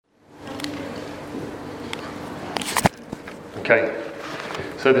Okay,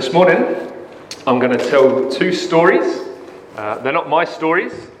 so this morning I'm going to tell two stories. They're not my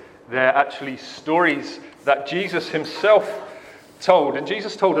stories, they're actually stories that Jesus himself told. And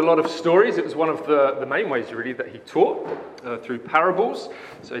Jesus told a lot of stories. It was one of the main ways really that he taught, through parables.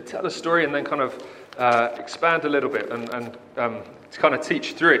 So he'd tell a story and then kind of expand a little bit and kind of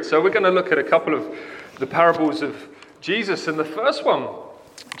teach through it. So we're going to look at a couple of the parables of Jesus. And the first one,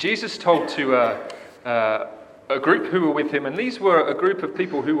 Jesus told to a group who were with him, and these were a group of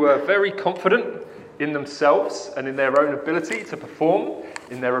people who were very confident in themselves and in their own ability to perform,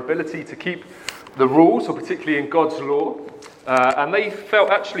 in their ability to keep the rules, or particularly in God's law. And they felt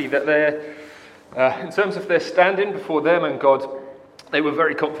actually that in terms of their standing before them and God, they were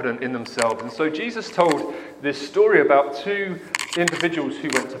very confident in themselves. And so Jesus told this story about two individuals who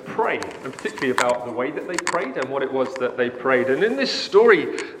went to pray, and particularly about the way that they prayed and what it was that they prayed. And in this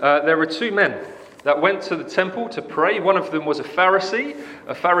story, there were two men that went to the temple to pray. One of them was a Pharisee.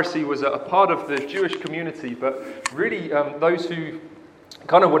 A Pharisee was a part of the Jewish community, but really those who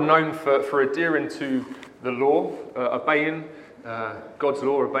kind of were known for adhering to the law, obeying God's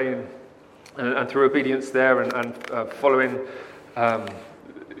law, obeying and through obedience there and following, kind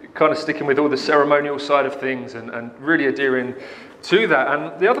of sticking with all the ceremonial side of things and really adhering to that.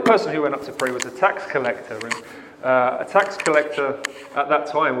 And the other person who went up to pray was a tax collector. And a tax collector at that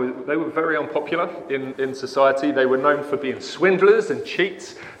time, they were very unpopular in society. They were known for being swindlers and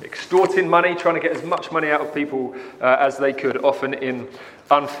cheats, extorting money, trying to get as much money out of people as they could, often in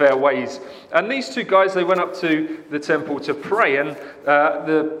unfair ways. And these two guys, they went up to the temple to pray, and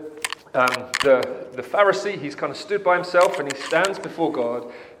the Pharisee, he's kind of stood by himself and he stands before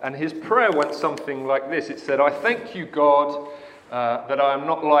God, and his prayer went something like this. It said, "I thank you, God, that I am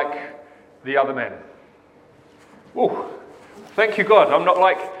not like the other men." Oh, thank you, God, I'm not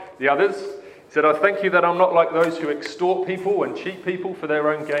like the others. He said, "I thank you that I'm not like those who extort people and cheat people for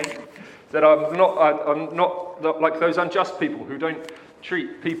their own gain. That I'm not like those unjust people who don't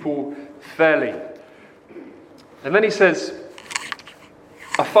treat people fairly." And then he says,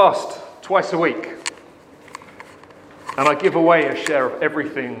 "I fast twice a week, and I give away a share of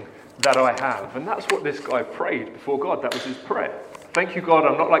everything that I have." And that's what this guy prayed before God. That was his prayer. "Thank you, God,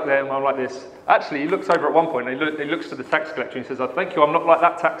 I'm not like them, I'm like this." Actually, he looks over at one point and he looks to the tax collector and he says, "I thank you, I'm not like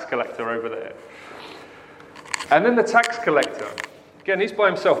that tax collector over there." And then the tax collector, again, he's by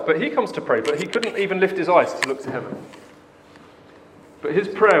himself, but he comes to pray, but he couldn't even lift his eyes to look to heaven. But his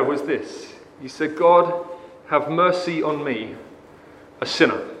prayer was this. He said, "God, have mercy on me, a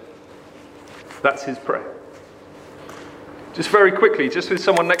sinner." That's his prayer. Just very quickly, just with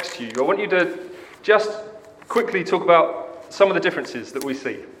someone next to you, I want you to just quickly talk about some of the differences that we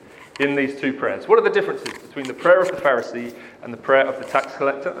see in these two prayers. What are the differences between the prayer of the Pharisee and the prayer of the tax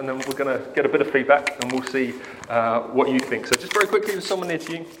collector? And then we're going to get a bit of feedback and we'll see what you think. So just very quickly, with someone near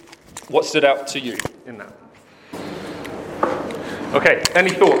to you, what stood out to you in that? Okay,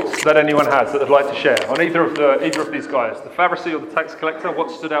 any thoughts that anyone has that they'd like to share on either of these guys, the Pharisee or the tax collector?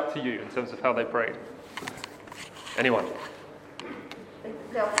 What stood out to you in terms of how they prayed? Anyone? The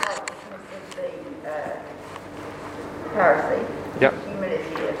self-righteousness of the Pharisee. Yep. Humility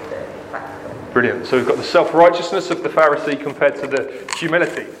of the tax collector. Brilliant. So we've got the self-righteousness of the Pharisee compared to the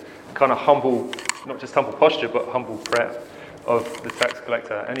humility, kind of humble, not just humble posture, but humble prayer of the tax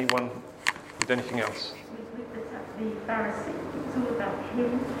collector. Anyone with anything else? With the Pharisee, it's all about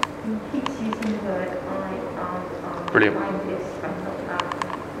him. He keeps using the word I, Brilliant. I'm this, I'm not that.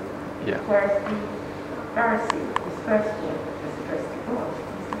 Yeah. Whereas the Pharisee, his first word was addressed to God.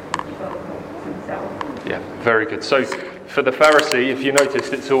 He's not to himself. Yeah, very good. So for the Pharisee, if you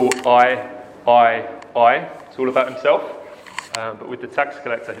noticed, it's all I. It's all about himself. But with the tax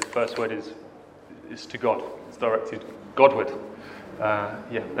collector, his first word is to God. It's directed Godward.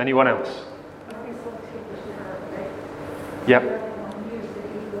 Yeah. Anyone else? Yep.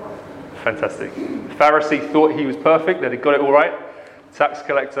 Fantastic. The Pharisee thought he was perfect, that he got it all right. Tax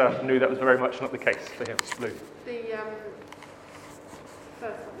collector knew that was very much not the case for him. Lou. The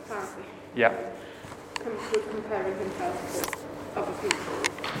first one, the Pharisee, Yeah. was comparing himself to other people,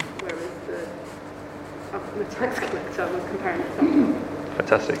 whereas the tax collector was comparing himself to others.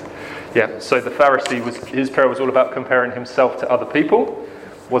 Fantastic. Yeah, so the Pharisee, his prayer was all about comparing himself to other people.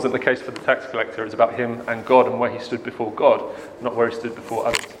 Wasn't the case for the tax collector. It was about him and God and where he stood before God, not where he stood before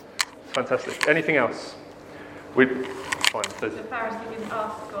others. Fantastic. Anything else? Fine. The Pharisee didn't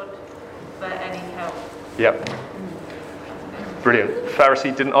ask God for any help. Yep. Brilliant. The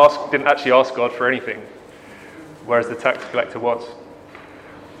Pharisee didn't actually ask God for anything, whereas the tax collector was.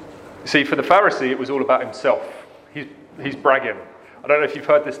 See, for the Pharisee, it was all about himself. He's bragging. I don't know if you've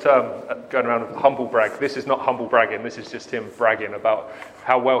heard this term going around, humble brag. This is not humble bragging. This is just him bragging about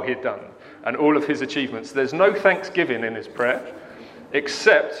how well he'd done and all of his achievements. There's no thanksgiving in his prayer,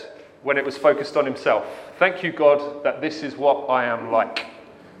 except when it was focused on himself. Thank you, God, that this is what I am like.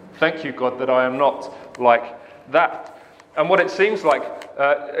 Thank you, God, that I am not like that. And what it seems like,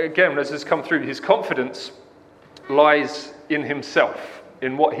 again, as has come through, his confidence lies in himself,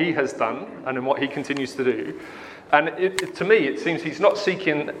 in what he has done and in what he continues to do. And to me, it seems he's not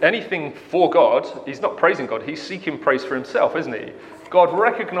seeking anything for God. He's not praising God. He's seeking praise for himself, isn't he? God,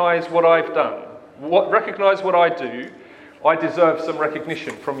 recognize what I've done. Recognize what I do. I deserve some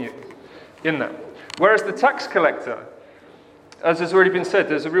recognition from you in that. Whereas the tax collector, as has already been said,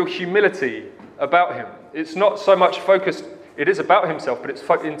 there's a real humility about him. It's not so much focused, it is about himself, but it's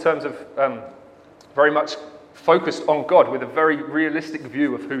in terms of very much focused on God with a very realistic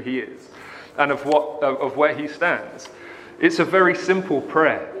view of who he is and of where he stands. It's a very simple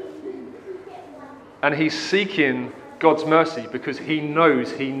prayer. And he's seeking God's mercy because he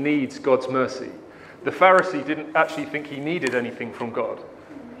knows he needs God's mercy. The Pharisee didn't actually think he needed anything from God.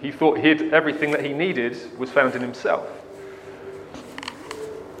 He thought everything that he needed was found in himself.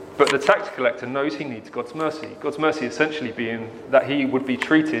 But the tax collector knows he needs God's mercy. God's mercy essentially being that he would be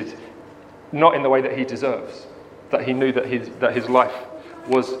treated not in the way that he deserves, that he knew that his life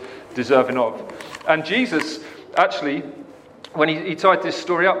was deserving of. And Jesus, actually, when he tied this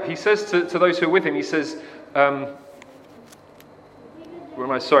story up, he says to those who are with him, he says,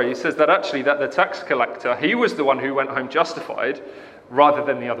 he says that actually that the tax collector, he was the one who went home justified rather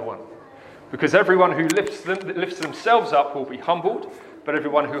than the other one. Because everyone who lifts themselves up will be humbled, but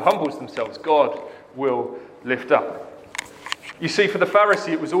everyone who humbles themselves, God will lift up. You see, for the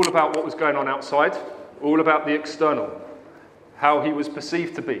Pharisee, it was all about what was going on outside, all about the external, how he was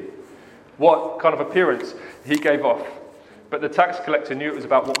perceived to be, what kind of appearance he gave off. But the tax collector knew it was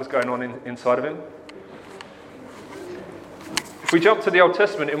about what was going on inside of him. If we jump to the Old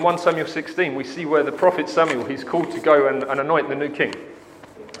Testament, in 1 Samuel 16, we see where the prophet Samuel, he's called to go and anoint the new king.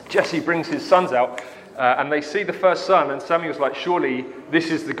 Jesse brings his sons out, and they see the first son, and Samuel's like, surely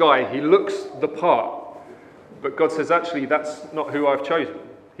this is the guy. He looks the part. But God says, actually, that's not who I've chosen.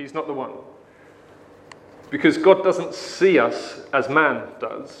 He's not the one. Because God doesn't see us as man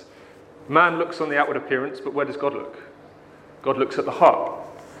does. Man looks on the outward appearance, but where does God look? God looks at the heart.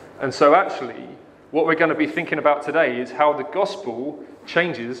 And so actually, what we're going to be thinking about today is how the gospel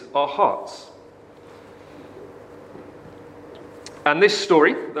changes our hearts. And this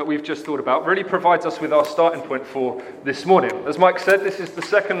story that we've just thought about really provides us with our starting point for this morning. As Mike said, this is the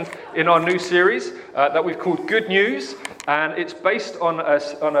second in our new series that we've called Good News, and it's based on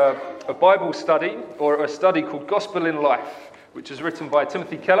a Bible study, or a study called Gospel in Life, which is written by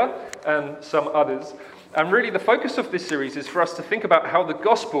Timothy Keller and some others. And really the focus of this series is for us to think about how the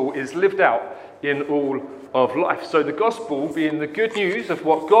gospel is lived out in all of life. So the gospel being the good news of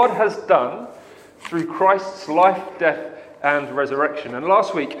what God has done through Christ's life, death, and resurrection. And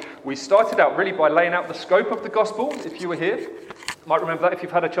last week we started out really by laying out the scope of the gospel. If you were here, you might remember that. If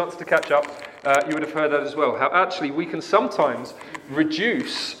you've had a chance to catch up, you would have heard that as well. How actually we can sometimes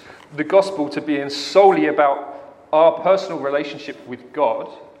reduce the gospel to being solely about our personal relationship with God.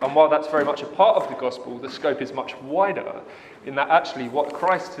 And while that's very much a part of the gospel, the scope is much wider in that actually what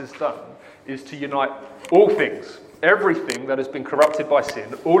Christ has done is to unite all things, everything that has been corrupted by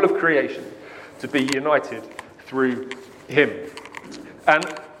sin, all of creation, to be united through him. And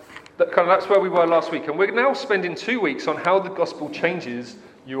that's where we were last week. And we're now spending 2 weeks on how the gospel changes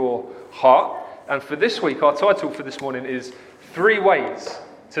your heart. And for this week, our title for this morning is 3 Ways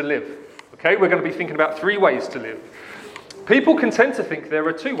to Live. Okay, we're going to be thinking about 3 ways to live. People can tend to think there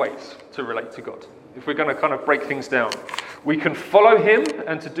are 2 ways to relate to God. If we're going to kind of break things down, we can follow him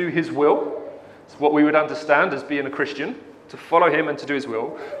and to do his will. It's what we would understand as being a Christian, to follow him and to do his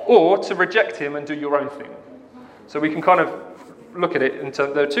will, or to reject him and do your own thing. So we can kind of look at it in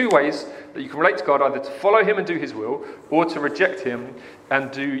terms, there are 2 ways that you can relate to God, either to follow him and do his will, or to reject him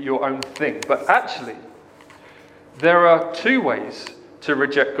and do your own thing. But actually, there are 2 ways to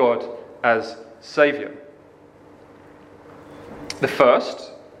reject God as Saviour. The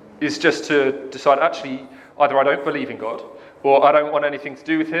first is just to decide, actually, either I don't believe in God, or I don't want anything to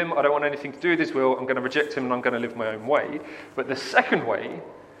do with him, I don't want anything to do with his will, I'm going to reject him and I'm going to live my own way. But the second way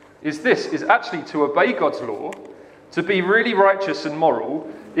is actually to obey God's law, to be really righteous and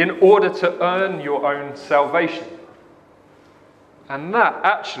moral in order to earn your own salvation. And that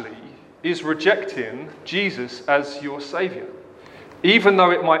actually is rejecting Jesus as your Saviour. Even though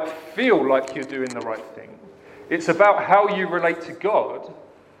it might feel like you're doing the right thing, it's about how you relate to God,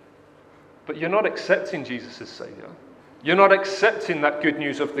 but you're not accepting Jesus as Saviour. You're not accepting that good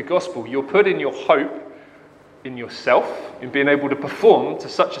news of the gospel. You're putting your hope in yourself, in being able to perform to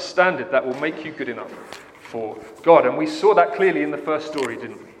such a standard that will make you good enough for God. And we saw that clearly in the first story,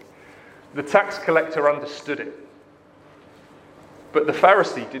 didn't we? The tax collector understood it, but the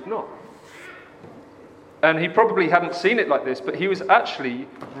Pharisee did not. And he probably hadn't seen it like this, but he was actually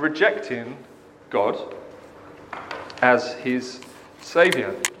rejecting God as his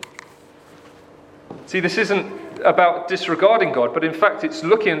Saviour. See, this isn't about disregarding God, but in fact it's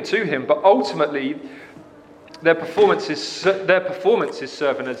looking to him, but ultimately their performance is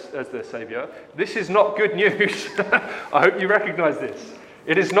serving as their Saviour. This is not good news. I hope you recognise this.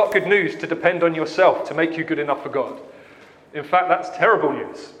 It is not good news to depend on yourself to make you good enough for God. In fact, that's terrible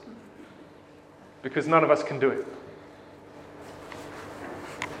news, because none of us can do it.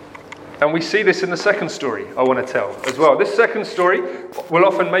 And we see this in the second story I want to tell as well. This second story will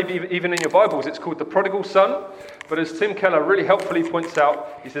often, maybe even in your Bibles, it's called The Prodigal Son. But as Tim Keller really helpfully points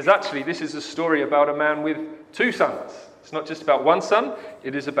out, he says, actually, this is a story about a man with two sons. It's not just about one son,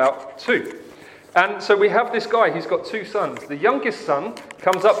 it is about two. And so we have this guy, he's got two sons. The youngest son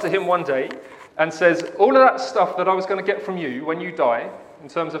comes up to him one day and says, all of that stuff that I was going to get from you when you die, in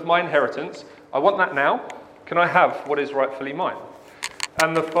terms of my inheritance, I want that now. Can I have what is rightfully mine?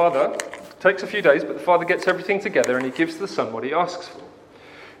 And the father, takes a few days, but the father gets everything together and he gives the son what he asks for.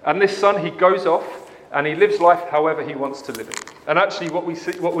 And this son, he goes off and he lives life however he wants to live it. And actually what we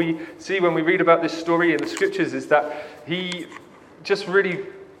see when we read about this story in the scriptures is that he just really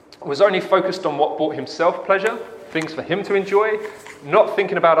was only focused on what brought himself pleasure, things for him to enjoy, not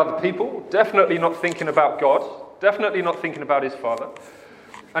thinking about other people, definitely not thinking about God, definitely not thinking about his father.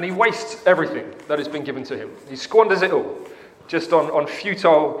 And he wastes everything that has been given to him. He squanders it all, just on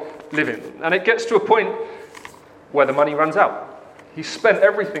futile living. And it gets to a point where the money runs out. He's spent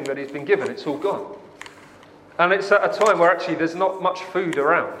everything that he's been given, it's all gone. And it's at a time where actually there's not much food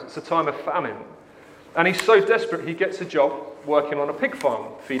around. It's a time of famine. And he's so desperate, he gets a job working on a pig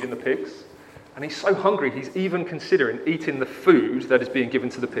farm, feeding the pigs. And he's so hungry, he's even considering eating the food that is being given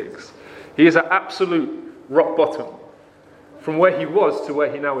to the pigs. He is at absolute rock bottom, from where he was to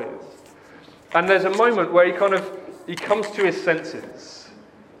where he now is. And there's a moment where he comes to his senses,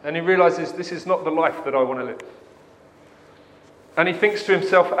 and he realizes this is not the life that I want to live. And he thinks to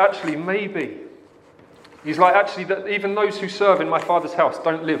himself, actually, maybe. He's like, actually, that even those who serve in my father's house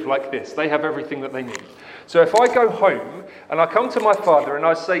don't live like this. They have everything that they need. So if I go home and I come to my father and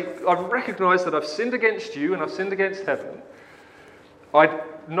I say, I recognize that I've sinned against you and I've sinned against heaven, I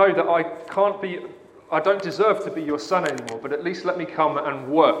know that I don't deserve to be your son anymore, but at least let me come and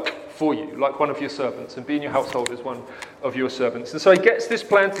work for you, like one of your servants, and be in your household as one of your servants. And so he gets this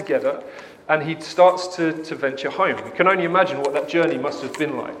plan together and he starts to venture home. You can only imagine what that journey must have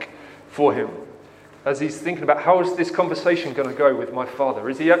been like for him, as he's thinking about how is this conversation going to go with my father?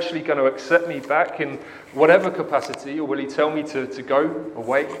 Is he actually going to accept me back in whatever capacity, or will he tell me to go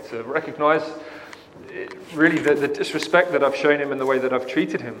away, to recognize really the disrespect that I've shown him and the way that I've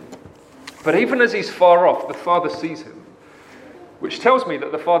treated him? But even as he's far off, the father sees him, which tells me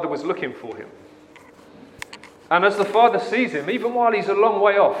that the father was looking for him. And as the father sees him, even while he's a long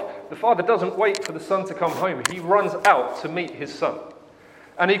way off, the father doesn't wait for the son to come home. He runs out to meet his son.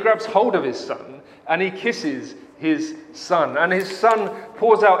 And he grabs hold of his son and he kisses his son. And his son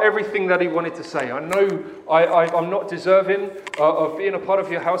pours out everything that he wanted to say. I know I'm not deserving of being a part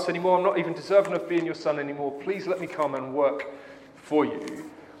of your house anymore. I'm not even deserving of being your son anymore. Please let me come and work for you.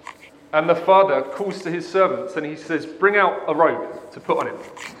 And the father calls to his servants and he says, bring out a robe to put on him.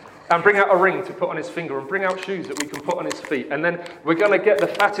 And bring out a ring to put on his finger, and bring out shoes that we can put on his feet. And then we're going to get the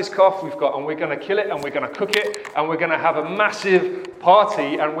fattest calf we've got, and we're going to kill it, and we're going to cook it, and we're going to have a massive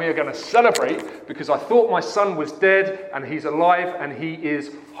party, and we're going to celebrate, because I thought my son was dead, and he's alive, and he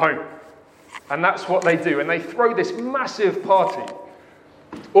is home. And that's what they do. And they throw this massive party.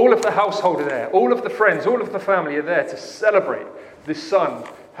 All of the household are there. All of the friends, all of the family are there to celebrate this son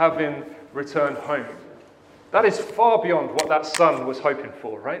having returned home. That is far beyond what that son was hoping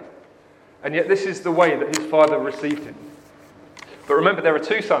for, right? And yet this is the way that his father received him. But remember, there are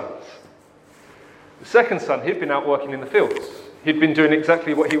two sons. The second son, he'd been out working in the fields. He'd been doing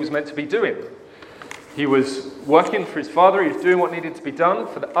exactly what he was meant to be doing. He was working for his father. He was doing what needed to be done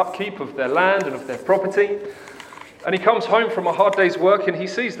for the upkeep of their land and of their property. And he comes home from a hard day's work and he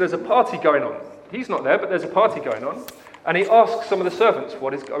sees there's a party going on. He's not there, but there's a party going on. And he asks some of the servants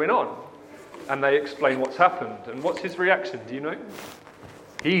what is going on. And they explain what's happened. And what's his reaction? Do you know?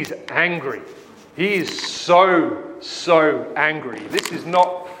 He's angry. He is so angry. This is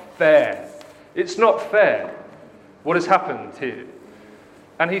not fair. It's not fair what has happened here.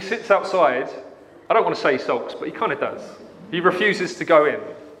 And he sits outside I don't want to say he sulks, but he kind of does. He refuses to go in.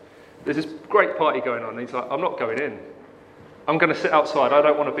 There's this great party going on, and he's like, I'm not going in. I'm going to sit outside. I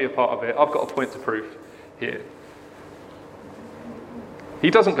don't want to be a part of it. I've got a point to prove here. He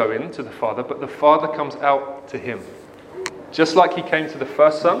doesn't go in to the Father, but the Father comes out to him. Just like he came to the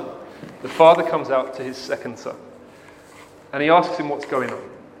first son, the Father comes out to his second son. And he asks him what's going on.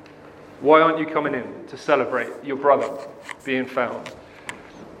 Why aren't you coming in to celebrate your brother being found?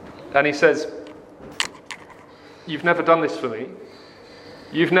 And he says, you've never done this for me.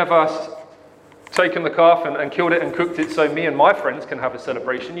 You've never taken the calf and killed it and cooked it so me and my friends can have a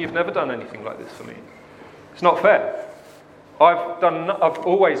celebration. You've never done anything like this for me. It's not fair. I've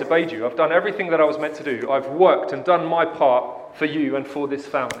always obeyed you. I've done everything that I was meant to do. I've worked and done my part for you and for this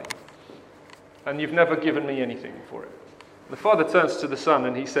family. And you've never given me anything for it. The Father turns to the Son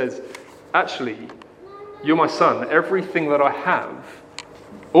and he says, actually, you're my son. Everything that I have,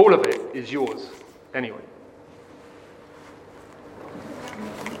 all of it is yours anyway.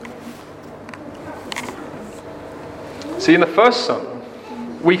 See, in the first son,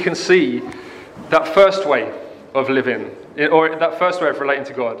 we can see that first way of living, or that first way of relating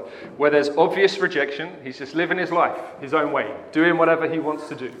to God, where there's obvious rejection. He's just living his life, his own way, doing whatever he wants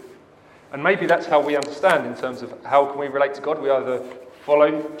to do. And maybe that's how we understand in terms of how can we relate to God. We either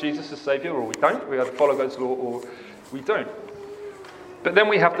follow Jesus as Saviour or we don't. We either follow God's law or we don't. But then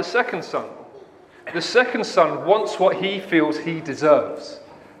we have the second son. The second son wants what he feels he deserves,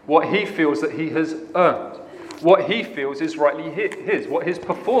 what he feels that he has earned, what he feels is rightly his, what his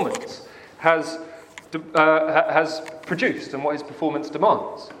performance has produced and what his performance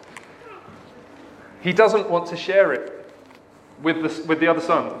demands. He doesn't want to share it with the other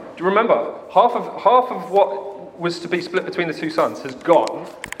son. Do you remember? Half of what was to be split between the two sons has gone,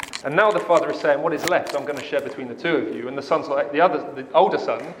 and now the father is saying, what is left I'm going to share between the two of you. And the son's like, the older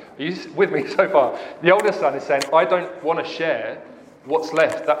son, are you with me so far? The older son is saying, I don't want to share what's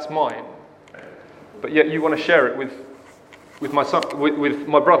left, that's mine. But yet you want to share it with my son, with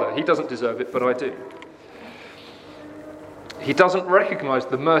my brother. He doesn't deserve it, but I do. He doesn't recognize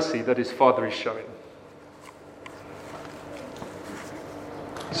the mercy that his father is showing.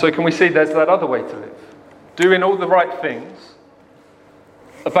 So can we see there's that other way to live? Doing all the right things,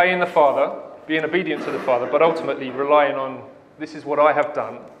 obeying the Father, being obedient to the Father, but ultimately relying on, this is what I have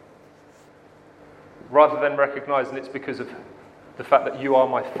done, rather than recognizing it's because of the fact that you are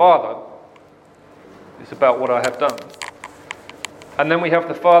my Father. It's about what I have done. And then we have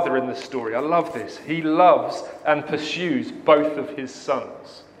the Father in this story. I love this. He loves and pursues both of his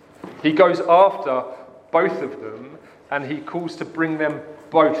sons. He goes after both of them and he calls to bring them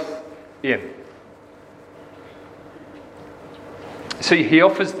both in. See, he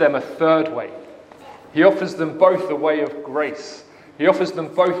offers them a third way. He offers them both a way of grace. He offers them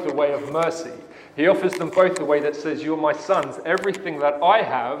both a way of mercy. He offers them both a way that says, you're my sons. Everything that I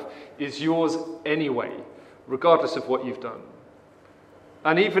have is yours anyway, regardless of what you've done.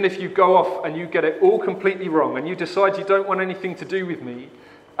 And even if you go off and you get it all completely wrong and you decide you don't want anything to do with me,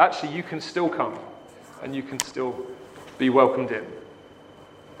 actually you can still come and you can still be welcomed in.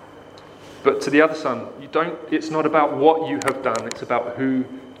 But to the other son, it's not about what you have done, it's about who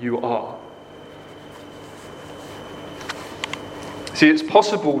you are. See, it's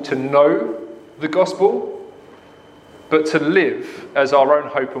possible to know the gospel, but to live as our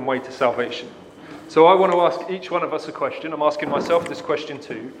own hope and way to salvation. So I want to ask each one of us a question. I'm asking myself this question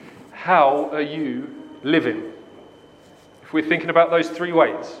too. How are you living? If we're thinking about those three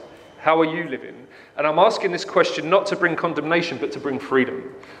ways, how are you living? And I'm asking this question not to bring condemnation, but to bring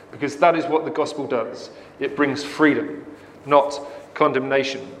freedom. Because that is what the gospel does. It brings freedom, not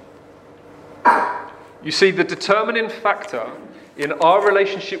condemnation. You see, the determining factor in our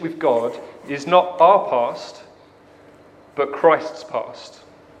relationship with God is not our past, but Christ's past.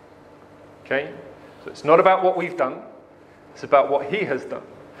 Okay? So it's not about what we've done, it's about what he has done.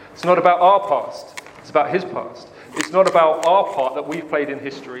 It's not about our past, it's about his past. It's not about our part that we've played in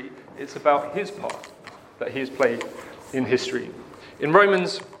history, it's about his part that he has played in history. In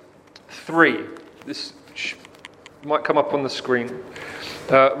Romans 3, this might come up on the screen.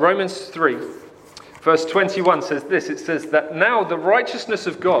 Romans 3, verse 21 says this. It says that now the righteousness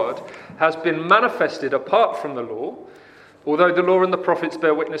of God has been manifested apart from the law, although the law and the prophets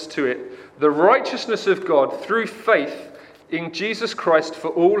bear witness to it. The righteousness of God through faith in Jesus Christ for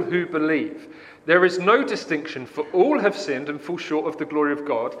all who believe. There is no distinction, for all have sinned and fall short of the glory of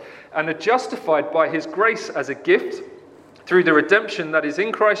God, and are justified by his grace as a gift through the redemption that is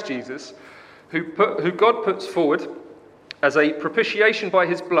in Christ Jesus, who God puts forward as a propitiation by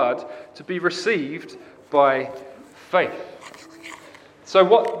his blood to be received by faith. So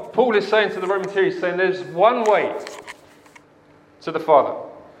what Paul is saying to the Romans here, he's saying there's one way to the Father.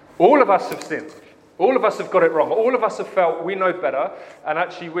 All of us have sinned. All of us have got it wrong. All of us have felt we know better, and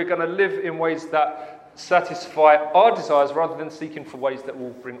actually we're going to live in ways that satisfy our desires rather than seeking for ways that will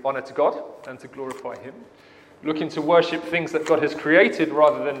bring honour to God and to glorify him. Looking to worship things that God has created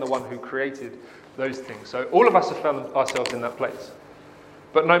rather than the one who created those things. So all of us have found ourselves in that place.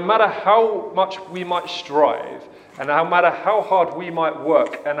 But no matter how much we might strive, and no matter how hard we might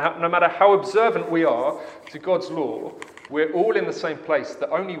work, and no matter how observant we are to God's law, we're all in the same place. The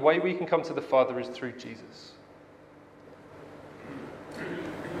only way we can come to the Father is through Jesus.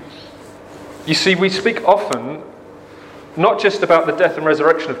 You see, we speak often not just about the death and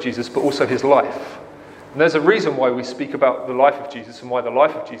resurrection of Jesus, but also his life. And there's a reason why we speak about the life of Jesus and why the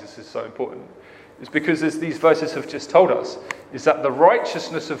life of Jesus is so important. It's because, as these verses have just told us, is that the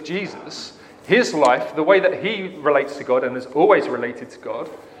righteousness of Jesus, his life, the way that he relates to God and has always related to God,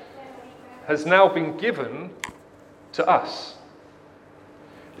 has now been given to us.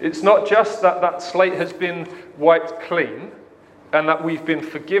 It's not just that that slate has been wiped clean and that we've been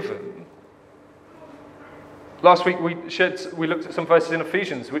forgiven. Last week we looked at some verses in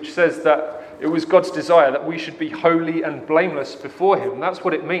Ephesians which says that it was God's desire that we should be holy and blameless before him. That's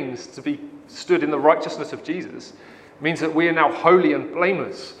what it means to be stood in the righteousness of Jesus. It means that we are now holy and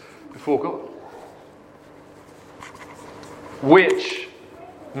blameless before God. Which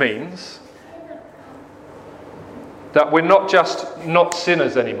means that we're not just not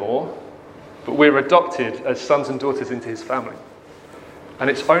sinners anymore, but we're adopted as sons and daughters into his family. And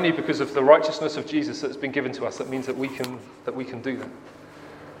it's only because of the righteousness of Jesus that's been given to us that means that we can do that.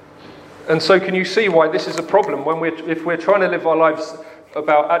 And so can you see why this is a problem if we're trying to live our lives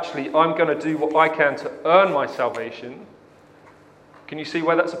about actually I'm going to do what I can to earn my salvation? Can you see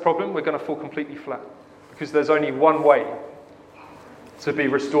why that's a problem? We're going to fall completely flat. Because there's only one way to be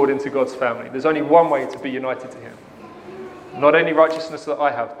restored into God's family. There's only one way to be united to him. Not any righteousness that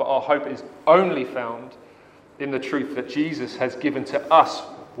I have, but our hope is only found in the truth that Jesus has given to us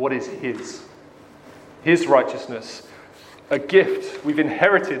what is his. His righteousness. A gift. We've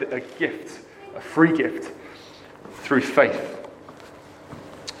inherited a gift. A free gift. Through faith.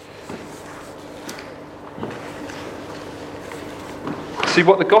 See,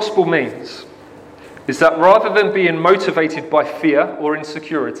 what the gospel means is that rather than being motivated by fear or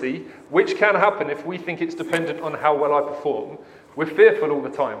insecurity, which can happen if we think it's dependent on how well I perform, we're fearful all the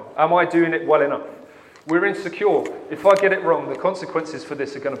time. Am I doing it well enough? We're insecure. If I get it wrong, the consequences for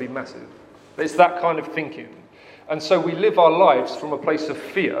this are going to be massive. It's that kind of thinking. And so we live our lives from a place of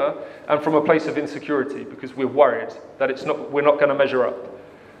fear and from a place of insecurity because we're worried that we're not going to measure up.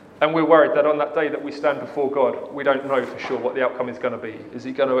 And we're worried that on that day that we stand before God, we don't know for sure what the outcome is going to be. Is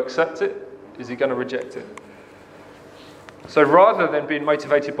he going to accept it? Is he going to reject it? So rather than being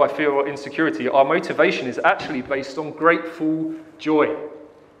motivated by fear or insecurity, our motivation is actually based on grateful joy.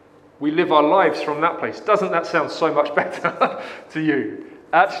 We live our lives from that place. Doesn't that sound so much better to you?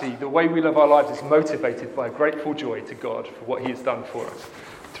 Actually, the way we live our lives is motivated by grateful joy to God for what he has done for us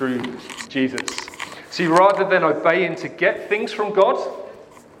through Jesus. See, rather than obeying to get things from God,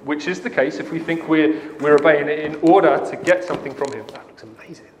 which is the case if we think we're obeying it in order to get something from him. That looks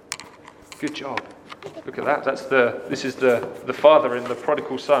amazing. Good job. Look at that. This is the father in the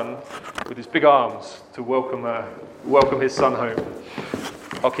prodigal son with his big arms to welcome his son home.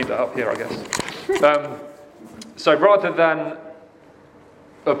 I'll keep that up here, I guess. So rather than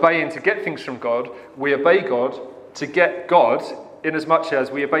obeying to get things from God, we obey God to get God in as much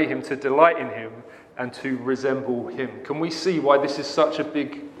as we obey him to delight in him and to resemble him. Can we see why this is such a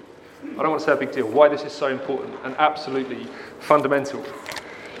big, I don't want to say a big deal, why this is so important and absolutely fundamental?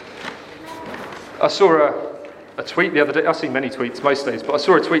 I saw a tweet the other day. I see many tweets most days, but I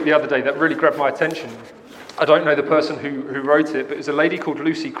saw a tweet the other day that really grabbed my attention. I don't know the person who wrote it, but it was a lady called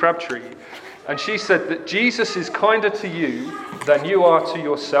Lucy Crabtree. And she said that Jesus is kinder to you than you are to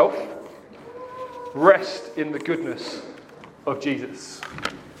yourself. Rest in the goodness of Jesus.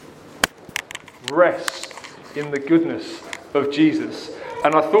 Rest in the goodness of Jesus.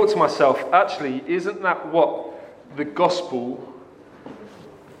 And I thought to myself, actually, isn't that what the gospel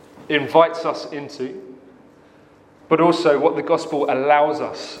invites us into, but also what the gospel allows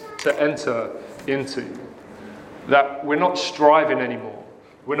us to enter into? That we're not striving anymore.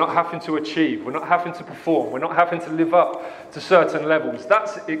 We're not having to achieve. We're not having to perform. We're not having to live up to certain levels.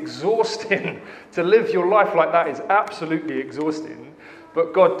 That's exhausting. To live your life like that is absolutely exhausting.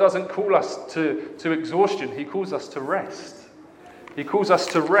 But God doesn't call us to exhaustion. He calls us to rest. He calls us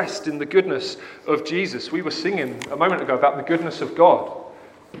to rest in the goodness of Jesus. We were singing a moment ago about the goodness of God,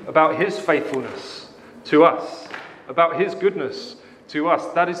 about his faithfulness to us, about his goodness to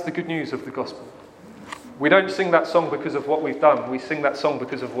us. That is the good news of the gospel. We don't sing that song because of what we've done. We sing that song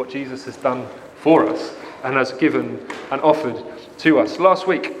because of what Jesus has done for us and has given and offered to us. Last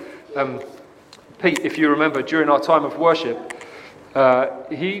week, Pete, if you remember, during our time of worship,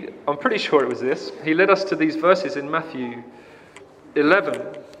 I'm pretty sure it was this, he led us to these verses in Matthew 11,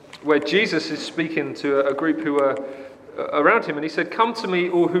 where Jesus is speaking to a group who are around him, and he said, "Come to me,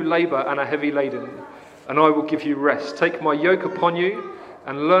 all who labour and are heavy laden, and I will give you rest. Take my yoke upon you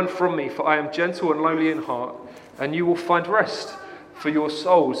and learn from me, for I am gentle and lowly in heart, and you will find rest for your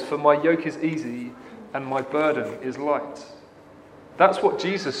souls, for my yoke is easy and my burden is light." That's what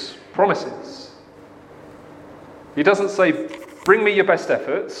Jesus promises. He doesn't say, bring me your best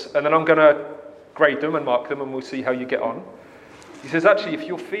efforts, and then I'm going to grade them and mark them, and we'll see how you get on. He says, actually, if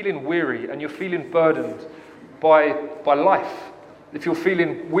you're feeling weary and you're feeling burdened by life, if you're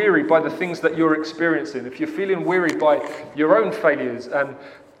feeling weary by the things that you're experiencing, if you're feeling weary by your own failures and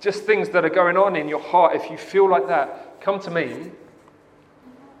just things that are going on in your heart, if you feel like that, come to me,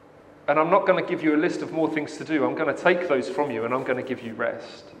 and I'm not going to give you a list of more things to do. I'm going to take those from you, and I'm going to give you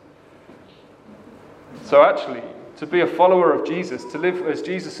rest. So actually, to be a follower of Jesus, to live as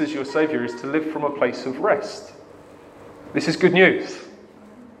Jesus is your Saviour, is to live from a place of rest. This is good news.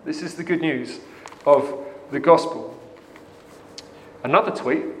 This is the good news of the gospel. Another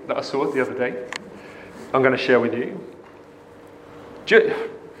tweet that I saw the other day, I'm going to share with you. Do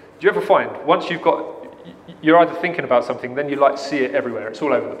you ever find, once you're either thinking about something, then you see it everywhere. It's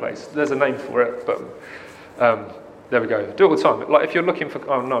all over the place. There's a name for it, but there we go. Do it all the time. Like if you're looking for,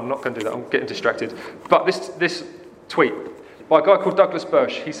 oh no, I'm not going to do that. I'm getting distracted. But this tweet by a guy called Douglas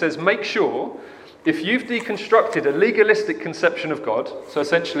Birch, he says, make sure if you've deconstructed a legalistic conception of God, so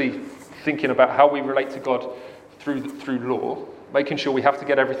essentially thinking about how we relate to God through law, making sure we have to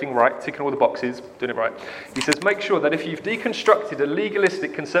get everything right, ticking all the boxes, doing it right. He says, make sure that if you've deconstructed a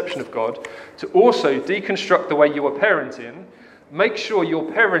legalistic conception of God, to also deconstruct the way you are parenting, make sure your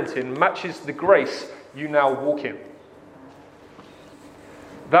parenting matches the grace you now walk in.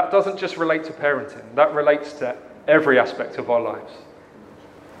 That doesn't just relate to parenting, that relates to every aspect of our lives.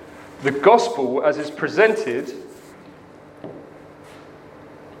 The gospel, as is presented,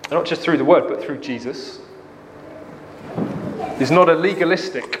 not just through the word, but through Jesus, is not a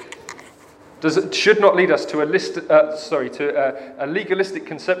legalistic. Should not lead us to a legalistic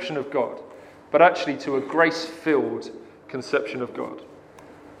conception of God, but actually to a grace-filled conception of God.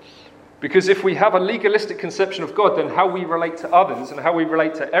 Because if we have a legalistic conception of God, then how we relate to others and how we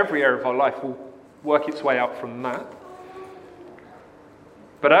relate to every area of our life will work its way out from that.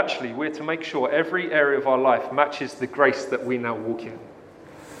 But actually, we're to make sure every area of our life matches the grace that we now walk in.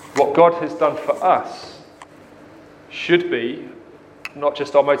 What God has done for us should be not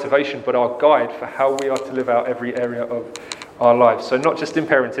just our motivation, but our guide for how we are to live out every area of our lives. So not just in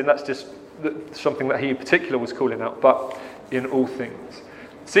parenting, that's just something that he in particular was calling out, but in all things.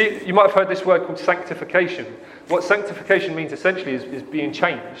 See, you might have heard this word called sanctification. What sanctification means essentially is being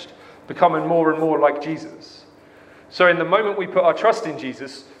changed, becoming more and more like Jesus. So in the moment we put our trust in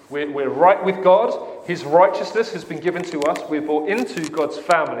Jesus, we're right with God. His righteousness has been given to us. We're brought into God's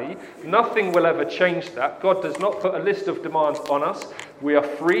family. Nothing will ever change that. God does not put a list of demands on us. We are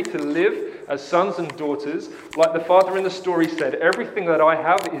free to live as sons and daughters. Like the father in the story said, everything that I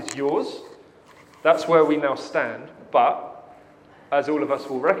have is yours. That's where we now stand. But as all of us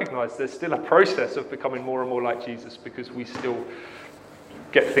will recognize, there's still a process of becoming more and more like Jesus, because we still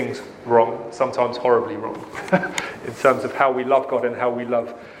get things wrong, sometimes horribly wrong, in terms of how we love God and how we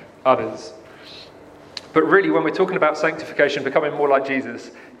love others. But really, when we're talking about sanctification, becoming more like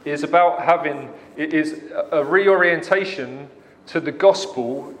Jesus, it is a reorientation to the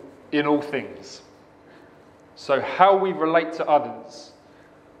gospel in all things. So how we relate to others,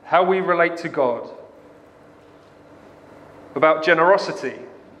 how we relate to God, about generosity,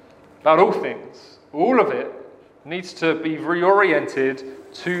 about all things, all of it needs to be reoriented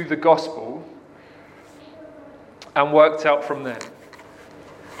to the gospel and worked out from there.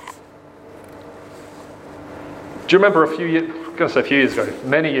 Do you remember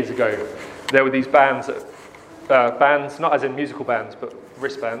many years ago, there were these bands, not as in musical bands, but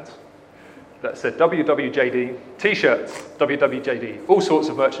wristbands, that said WWJD, t-shirts, WWJD, all sorts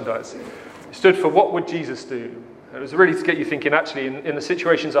of merchandise. It stood for what would Jesus do? It was really to get you thinking, actually, in the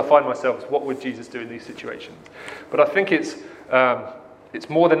situations I find myself, what would Jesus do in these situations? But I think it's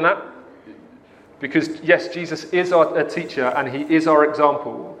more than that. Because, yes, Jesus is a teacher and he is our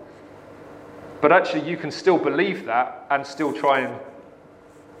example. But actually, you can still believe that and still try and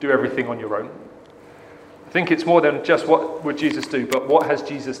do everything on your own. I think it's more than just what would Jesus do, but what has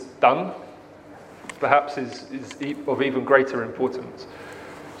Jesus done? perhaps is of even greater importance.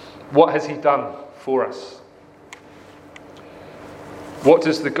 What has he done for us? What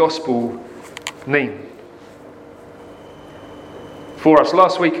does the gospel mean for us?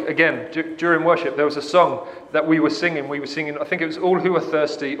 Last week, again, during worship, there was a song that we were singing. We were singing, I think it was "All who are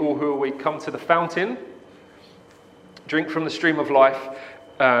thirsty, all who are weak, come to the fountain, drink from the stream of life.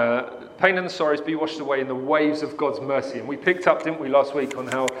 Pain and the sorrows be washed away in the waves of God's mercy." And we picked up, didn't we, last week, on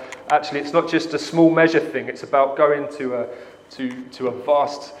how actually it's not just a small measure thing. It's about going to a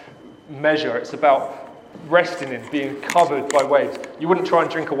vast measure. It's about resting in, being covered by waves. You wouldn't try and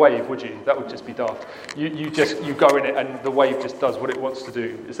drink a wave, would you? That would just be daft. You go in it, and the wave just does what it wants to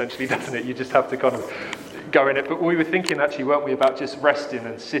do, essentially, doesn't it? You just have to kind of go in it. But we were thinking, actually, weren't we, about just resting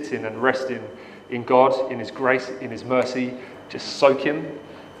and sitting and resting in God, in his grace, in his mercy, just soaking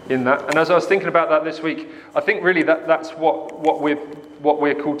in that. And as I was thinking about that this week, I think really that's what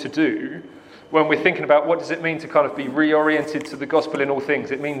we're called to do when we're thinking about what does it mean to kind of be reoriented to the gospel in all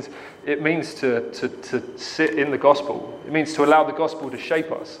things. It means to sit in the gospel. It means to allow the gospel to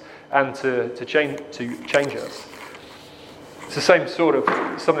shape us and to change us. It's the same sort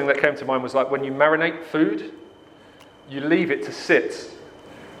of something that came to mind was like when you marinate food, you leave it to sit,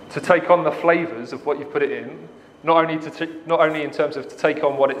 to take on the flavours of what you've put it in. Not only in terms of to take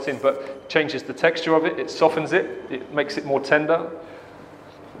on what it's in, but changes the texture of it. It softens it. It makes it more tender.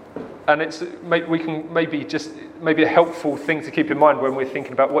 And maybe a helpful thing to keep in mind when we're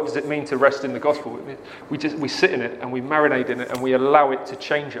thinking about what does it mean to rest in the gospel. We sit in it and we marinate in it and we allow it to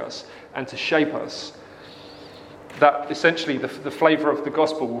change us and to shape us. That essentially the flavour of the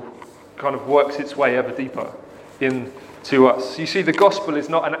gospel kind of works its way ever deeper into us. You see, the gospel is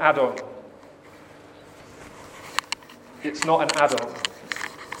not an add-on. It's not an add-on.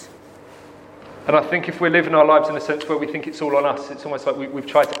 And I think if we're living our lives in a sense where we think it's all on us, it's almost like we've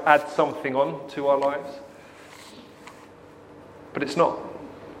tried to add something on to our lives. But it's not.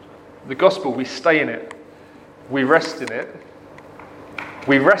 The gospel, we stay in it. We rest in it.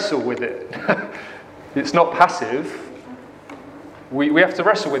 We wrestle with it. It's not passive. We have to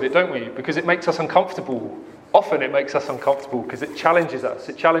wrestle with it, don't we? Because it makes us uncomfortable. Often it makes us uncomfortable because it challenges us.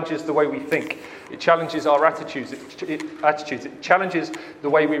 It challenges the way we think. It challenges our attitudes. It challenges the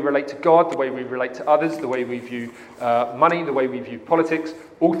way we relate to God, the way we relate to others, the way we view money, the way we view politics,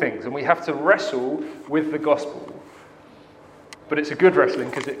 all things. And we have to wrestle with the gospel. But it's a good wrestling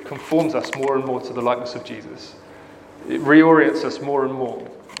because it conforms us more and more to the likeness of Jesus. It reorients us more and more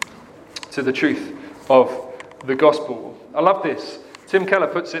to the truth of the gospel. I love this. Tim Keller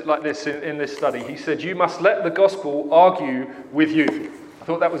puts it like this in this study. He said, "You must let the gospel argue with you." I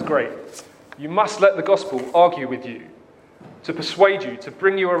thought that was great. You must let the gospel argue with you, to persuade you, to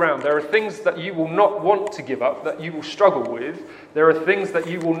bring you around. There are things that you will not want to give up, that you will struggle with. There are things that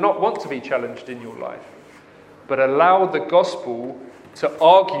you will not want to be challenged in your life. But allow the gospel to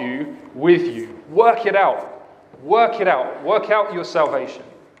argue with you. Work it out. Work it out. Work out your salvation.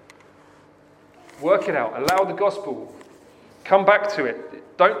 Work it out. Allow the gospel. Come back to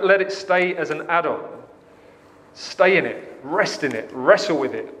it. Don't let it stay as an add-on. Stay in it. Rest in it. Wrestle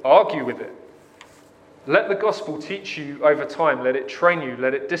with it. Argue with it. Let the gospel teach you over time. Let it train you.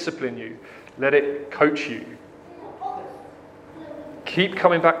 Let it discipline you. Let it coach you. Keep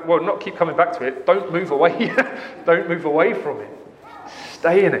coming back. Well, not keep coming back to it. Don't move away. Don't move away from it.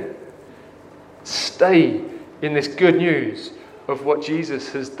 Stay in it. Stay in this good news of what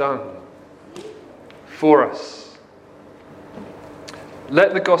Jesus has done for us.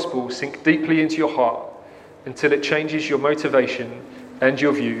 Let the gospel sink deeply into your heart until it changes your motivation and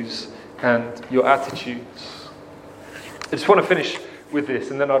your views and your attitudes. I just want to finish with this,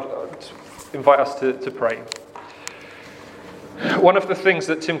 and then I'd invite us to pray. One of the things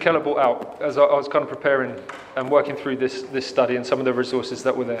that Tim Keller brought out as I was kind of preparing and working through this study and some of the resources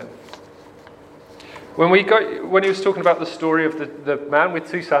that were there. When he was talking about the story of the man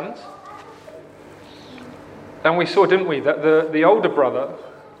with two sons, and we saw, didn't we, that the older brother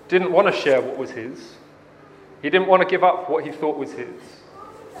didn't want to share what was his. He didn't want to give up what he thought was his.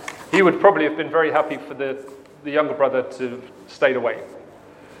 He would probably have been very happy for the younger brother to have stayed away.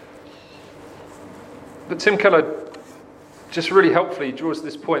 But Tim Keller just really helpfully draws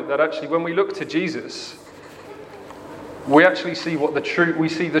this point that actually when we look to Jesus, we actually see we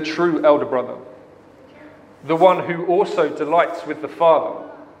see the true elder brother. The one who also delights with the Father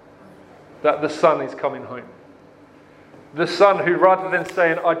that the Son is coming home. The Son who, rather than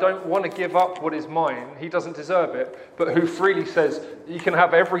saying, "I don't want to give up what is mine, he doesn't deserve it," but who freely says, "You can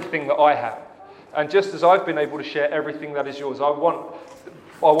have everything that I have. And just as I've been able to share everything that is yours, I want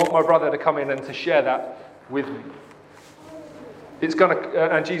my brother to come in and to share that with me."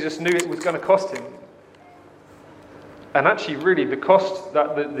 And Jesus knew it was going to cost him. And actually, really, the cost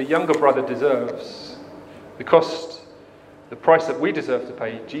that the younger brother deserves, the price that we deserve to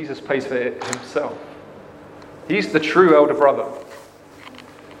pay, Jesus pays for it himself. He's the true elder brother.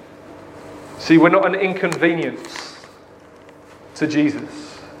 See, we're not an inconvenience to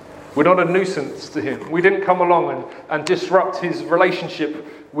Jesus. We're not a nuisance to him. We didn't come along and disrupt his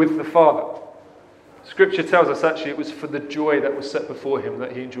relationship with the Father. Scripture tells us actually it was for the joy that was set before him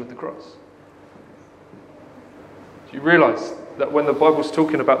that he endured the cross. Do you realise that when the Bible's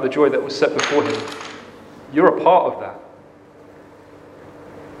talking about the joy that was set before him, you're a part of that?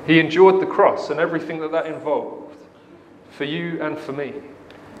 He endured the cross and everything that involved for you and for me.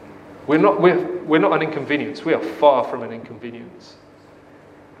 We're not an inconvenience. We are far from an inconvenience.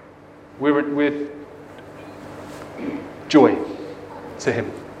 We're joy to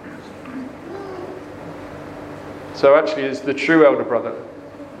him. So actually, as the true elder brother,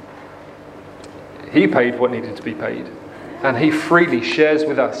 he paid what needed to be paid, and he freely shares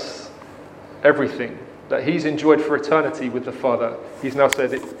with us everything that he's enjoyed for eternity with the Father. He's now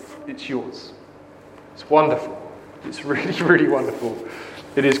said it's yours. It's wonderful. It's really, really wonderful.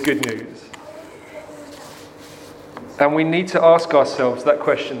 It is good news. And we need to ask ourselves that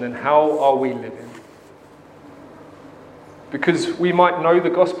question then, how are we living? Because we might know the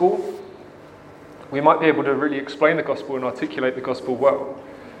gospel, we might be able to really explain the gospel and articulate the gospel well.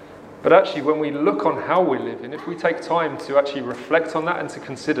 But actually, when we look on how we're living, if we take time to actually reflect on that and to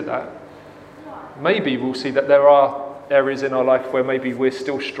consider that, maybe we'll see that there are areas in our life where maybe we're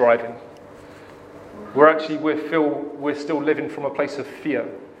still striving. We're still living from a place of fear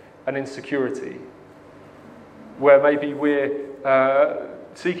and insecurity. Where maybe we're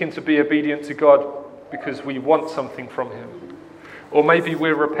seeking to be obedient to God because we want something from him. Or maybe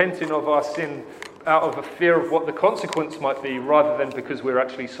we're repenting of our sin out of a fear of what the consequence might be, rather than because we're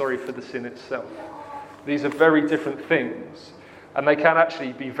actually sorry for the sin itself. These are very different things, and they can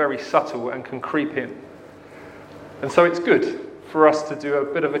actually be very subtle and can creep in. And so it's good for us to do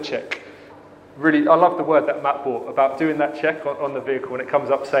a bit of a check. Really, I love the word that Matt brought about doing that check on the vehicle when it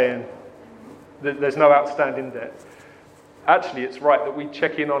comes up saying that there's no outstanding debt. Actually, it's right that we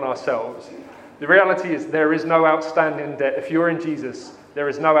check in on ourselves. The reality is there is no outstanding debt. If you're in Jesus, there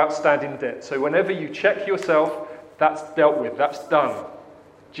is no outstanding debt. So whenever you check yourself, that's dealt with, that's done.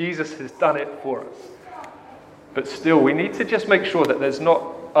 Jesus has done it for us. But still, we need to just make sure that there's not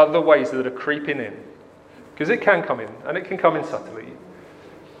other ways that are creeping in. Because it can come in, and it can come in subtly.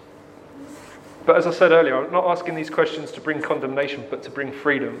 But as I said earlier, I'm not asking these questions to bring condemnation, but to bring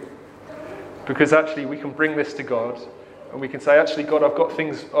freedom. Because actually we can bring this to God, and we can say, actually, God, I've got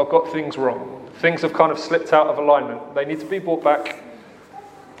things wrong. Things have kind of slipped out of alignment. They need to be brought back.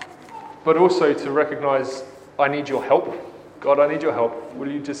 But also to recognize, I need your help. God, I need your help.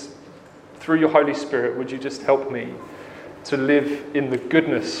 Will you just, through your Holy Spirit, would you just help me to live in the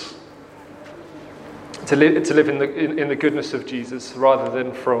goodness, to live in the goodness of Jesus, rather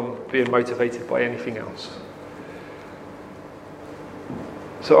than from being motivated by anything else.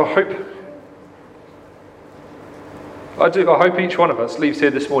 So I hope each one of us leaves here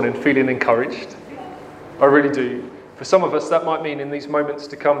this morning feeling encouraged. I really do. For some of us, that might mean in these moments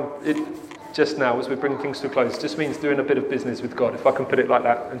to come, just now as we bring things to a close, just means doing a bit of business with God, if I can put it like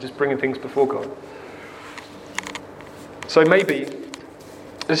that, and just bringing things before God. So maybe,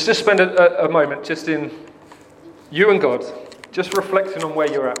 let's just spend a moment just in you and God, just reflecting on where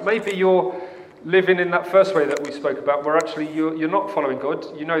you're at. Maybe you're living in that first way that we spoke about, where actually you're not following God.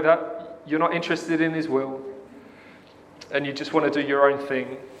 You know that. You're not interested in his will. And you just want to do your own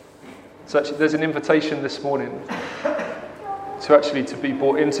thing. So actually, there's an invitation this morning to be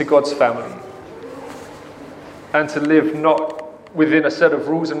brought into God's family and to live not within a set of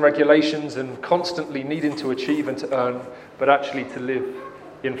rules and regulations and constantly needing to achieve and to earn, but actually to live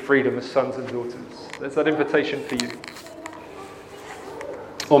in freedom as sons and daughters. There's that invitation for you.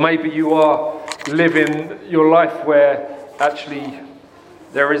 Or maybe you are living your life where actually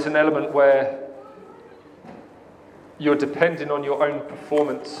there is an element where you're depending on your own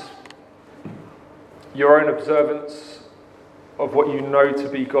performance, your own observance of what you know to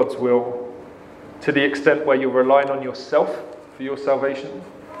be God's will, to the extent where you're relying on yourself for your salvation.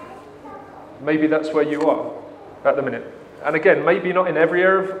 Maybe that's where you are at the minute. And again, maybe not in every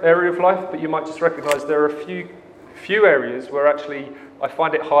area of life, but you might just recognize there are a few areas where actually I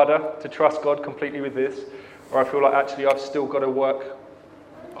find it harder to trust God completely with this, or I feel like actually I've still got to work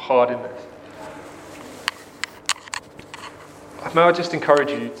hard in this. May I just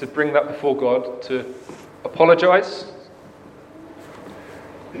encourage you to bring that before God, to apologize,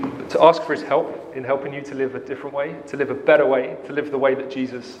 to ask for his help in helping you to live a different way, to live a better way, to live the way that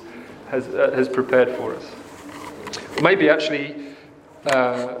Jesus has prepared for us. Maybe actually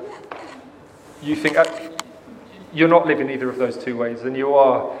you think you're not living either of those two ways, and you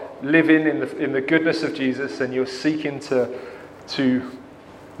are living in the goodness of Jesus, and you're seeking to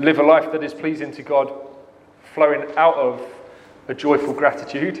live a life that is pleasing to God, flowing out of a joyful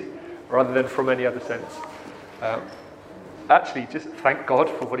gratitude rather than from any other sense. Actually, just thank God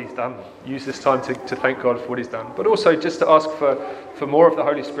for what he's done. Use this time to thank God for what he's done. But also just to ask for more of the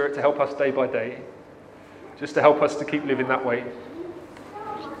Holy Spirit to help us day by day. Just to help us to keep living that way.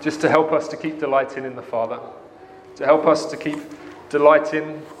 Just to help us to keep delighting in the Father. To help us to keep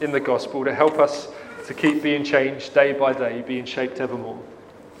delighting in the gospel. To help us to keep being changed day by day, being shaped evermore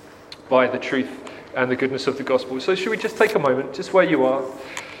by the truth and the goodness of the gospel. So should we just take a moment, just where you are,